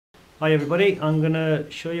Hi everybody, I'm going to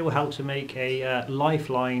show you how to make a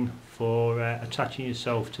lifeline for attaching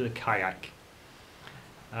yourself to the kayak.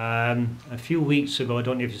 A few weeks ago, I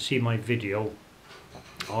don't know if you've seen my video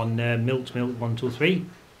on Milk 123.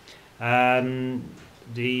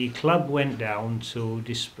 The club went down to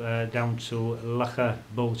Lacha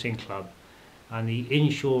Boating Club, and the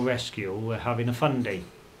inshore rescue were having a fun day.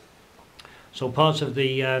 So part of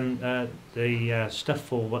the stuff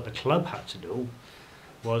for what the club had to do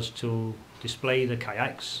was to display the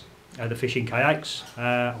kayaks, the fishing kayaks,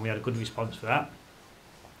 and we had a good response for that.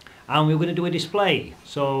 And we were going to do a display,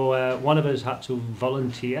 so one of us had to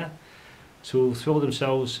volunteer to throw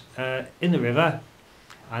themselves in the river,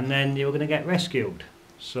 and then they were going to get rescued.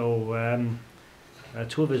 So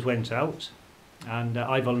two of us went out, and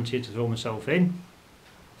I volunteered to throw myself in,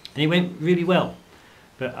 and it went really well.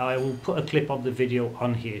 But I will put a clip of the video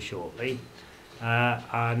on here shortly,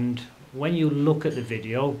 and when you look at the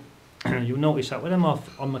video, you'll notice that when I'm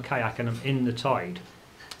off on my kayak and I'm in the tide,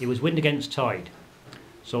 it was wind against tide.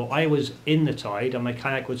 So I was in the tide and my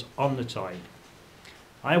kayak was on the tide.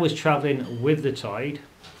 I was travelling with the tide,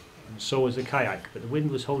 and so was the kayak, but the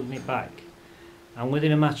wind was holding it back. And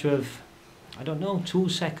within a matter of, I don't know, 2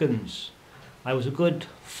 seconds, I was a good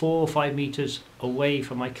 4 or 5 meters away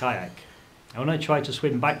from my kayak. And when I tried to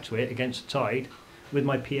swim back to it against the tide with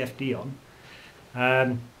my PFD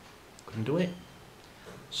on, couldn't do it.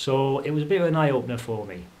 So it was a bit of an eye-opener for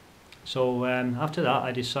me. So after that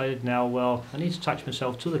I decided now, well, I need to attach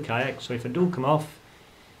myself to the kayak, so if I do come off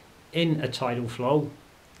in a tidal flow,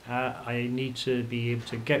 I need to be able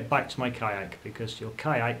to get back to my kayak, because your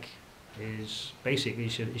kayak is basically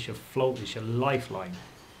it's your float, it's your lifeline.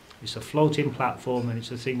 It's a floating platform, and it's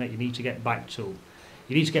the thing that you need to get back to.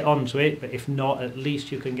 You need to get onto it, but if not, at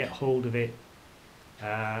least you can get hold of it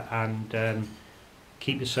and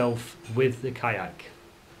keep yourself with the kayak.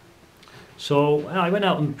 So I went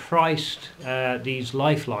out and priced these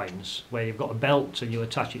lifelines, where you've got a belt and you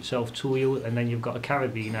attach itself to you, and then you've got a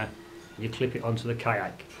carabiner and you clip it onto the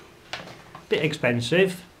kayak. Bit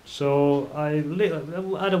expensive, so I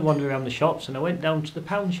had a wander around the shops, and I went down to the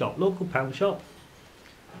pound shop, local pound shop,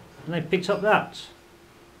 and I picked up that,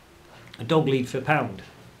 a dog lead for £1.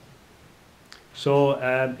 So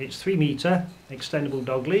it's 3 metre extendable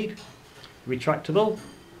dog lead, retractable,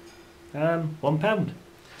 £1.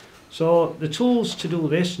 So the tools to do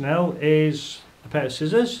this now is a pair of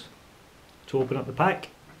scissors to open up the pack,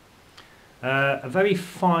 a very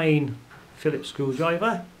fine Phillips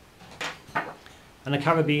screwdriver, and a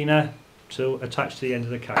carabiner to attach to the end of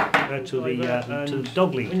the kayak, to the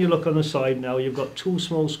dog lead. When you look on the side now, you've got 2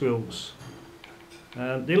 small screws.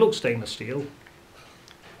 They look stainless steel.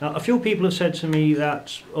 Now, a few people have said to me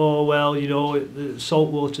that, oh well, you know, the salt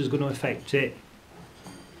water is going to affect it.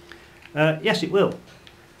 Yes, it will.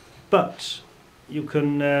 But you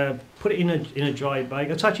can put it in a dry bag,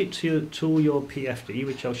 attach it to your PFD,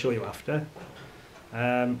 which I'll show you after.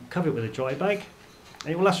 Cover it with a dry bag,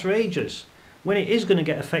 and it will last for ages. When it is going to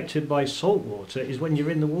get affected by salt water is when you're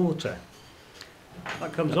in the water.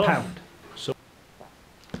 That comes off. £1. So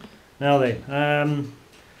now then,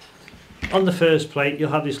 on the first plate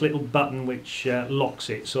you'll have this little button which locks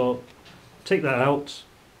it. So take that out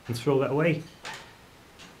and throw that away.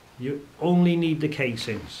 You only need the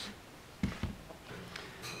casings.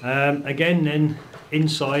 Again, then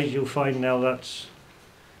inside you'll find now that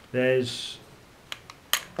there's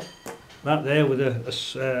that there with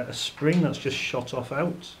a spring that's just shot off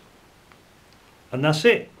out, and that's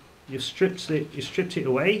it. You've stripped it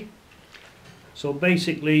away. So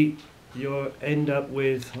basically you end up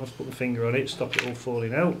with, I'll put the finger on it, stop it all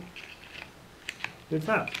falling out, with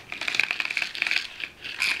that.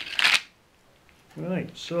 Right,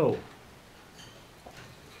 so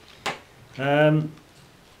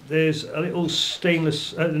there's a little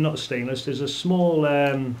stainless, not stainless, there's a small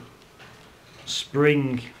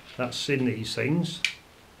spring that's in these things.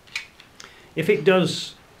 If it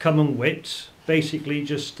does come unwhipped, basically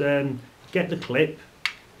just get the clip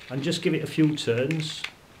and just give it a few turns,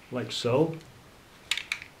 like so,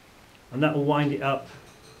 and that will wind it up.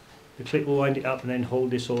 The clip will wind it up and then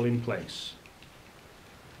hold this all in place.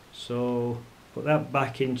 So put that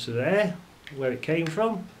back into there, where it came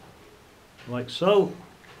from, like so.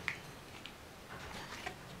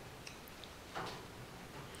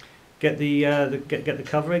 Get the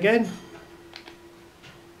cover again.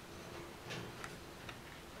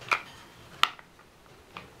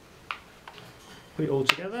 Put it all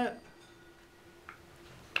together.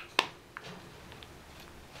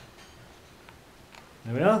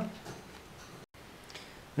 There we are.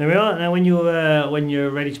 There we are. Now when you're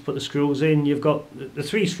ready to put the screws in, you've got the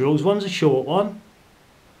 3 screws. One's a short one,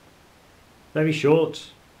 very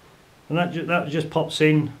short, and that just pops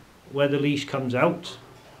in where the leash comes out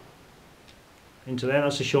into there.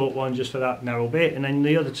 That's a short one just for that narrow bit, and then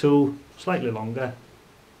the other two slightly longer,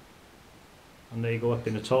 and they go up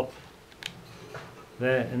in the top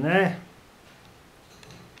there and there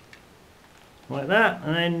like that,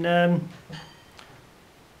 and then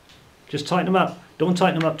just tighten them up. Don't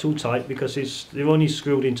tighten them up too tight because they're only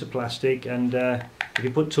screwed into plastic, and if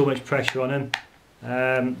you put too much pressure on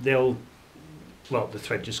them, the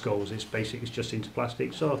thread just goes. It's just into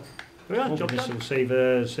plastic. So this will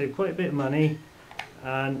save quite a bit of money,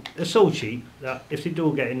 and they're so cheap that if they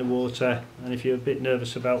do get in the water, and if you're a bit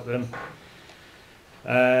nervous about them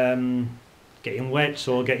getting wet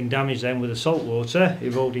or getting damaged then with the salt water,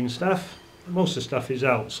 eroding stuff, most of the stuff is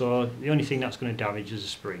out. So the only thing that's going to damage is the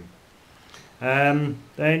spring. Then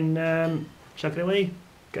chuck it away,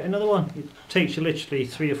 get another one. It takes you literally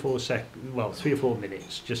 3 or 4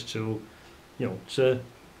 minutes just to, to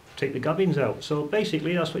take the gubbins out. So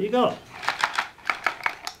basically that's what you got.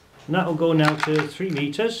 And that will go now to 3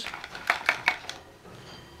 meters.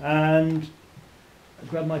 And I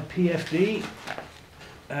grab my PFD.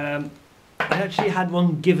 I actually had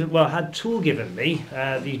had 2 given me,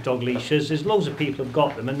 these dog leashes. There's loads of people have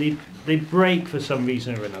got them, and they break for some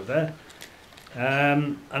reason or another.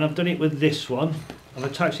 And I've done it with this one. I've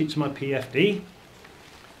attached it to my PFD,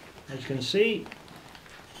 as you can see.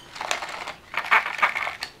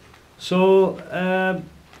 So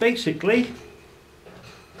basically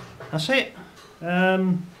that's it.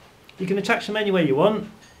 You can attach them anywhere you want.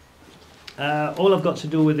 All I've got to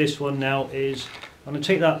do with this one now is I'm going to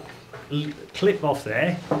take that clip off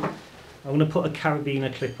there. I'm going to put a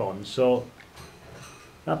carabiner clip on, so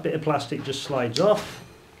that bit of plastic just slides off.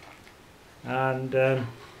 And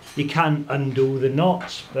you can undo the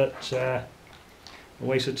knots, but a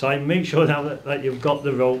waste of time. Make sure now that you've got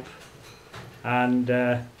the rope, and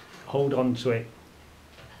hold on to it,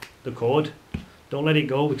 the cord. Don't let it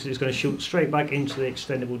go, because it's going to shoot straight back into the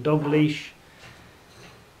extendable dog leash,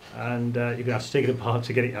 and you're going to have to take it apart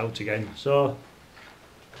to get it out again. So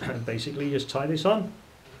basically just tie this on.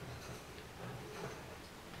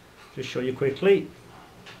 Just show you quickly.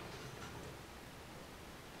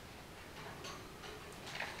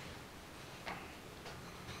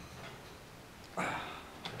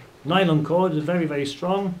 Nylon cord is very, very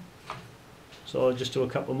strong, so I'll just do a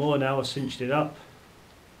couple more now. I've cinched it up,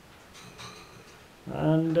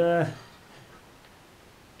 and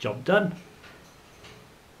job done.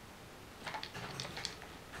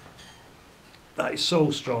 That is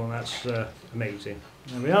so strong, that's amazing.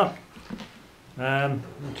 There we are. I'll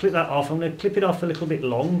clip that off. I'm going to clip it off a little bit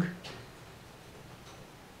long,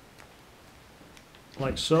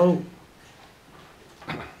 like so.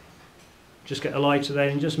 Just get a lighter there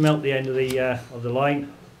and just melt the end of the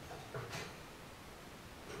line.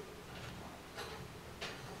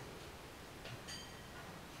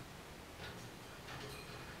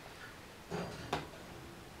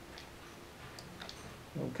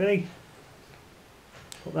 Okay,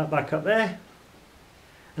 put that back up there,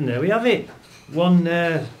 and there we have it. One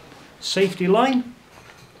safety line,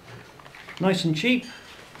 nice and cheap.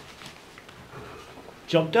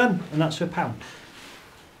 Job done, and that's for £1.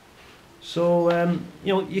 So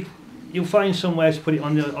you'll find somewhere to put it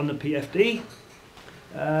on the PFD.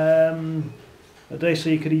 I dare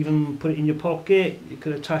say you could even put it in your pocket. You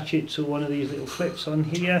could attach it to one of these little clips on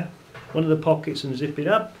here, one of the pockets, and zip it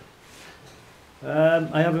up.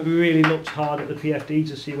 I haven't really looked hard at the PFD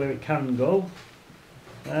to see where it can go.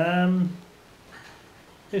 There's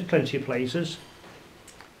plenty of places.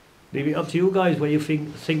 Leave it up to you guys where you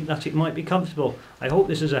think that it might be comfortable. I hope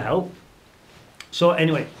this is a help. So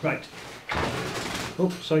anyway, right. Oh,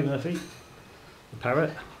 sorry Murphy, the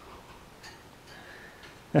parrot.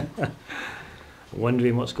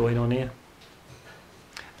 Wondering what's going on here.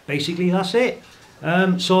 Basically that's it.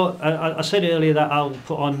 So I said earlier that I'll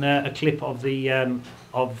put on a clip of the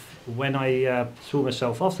of when I threw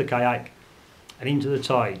myself off the kayak and into the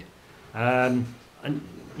tide, and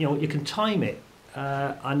you can time it,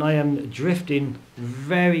 and I am drifting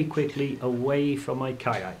very quickly away from my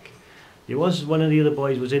kayak. There was one of the other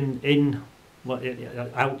boys was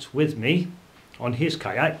out with me on his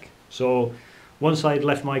kayak, so once I'd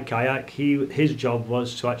left my kayak, his job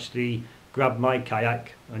was to actually grab my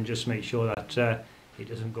kayak and just make sure that it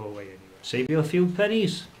doesn't go away anywhere. Save you a few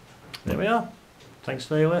pennies. There we are. Thanks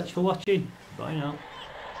very much for watching. Bye now.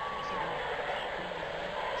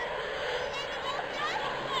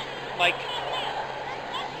 Mike.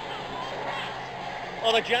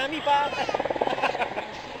 On a jammy bar.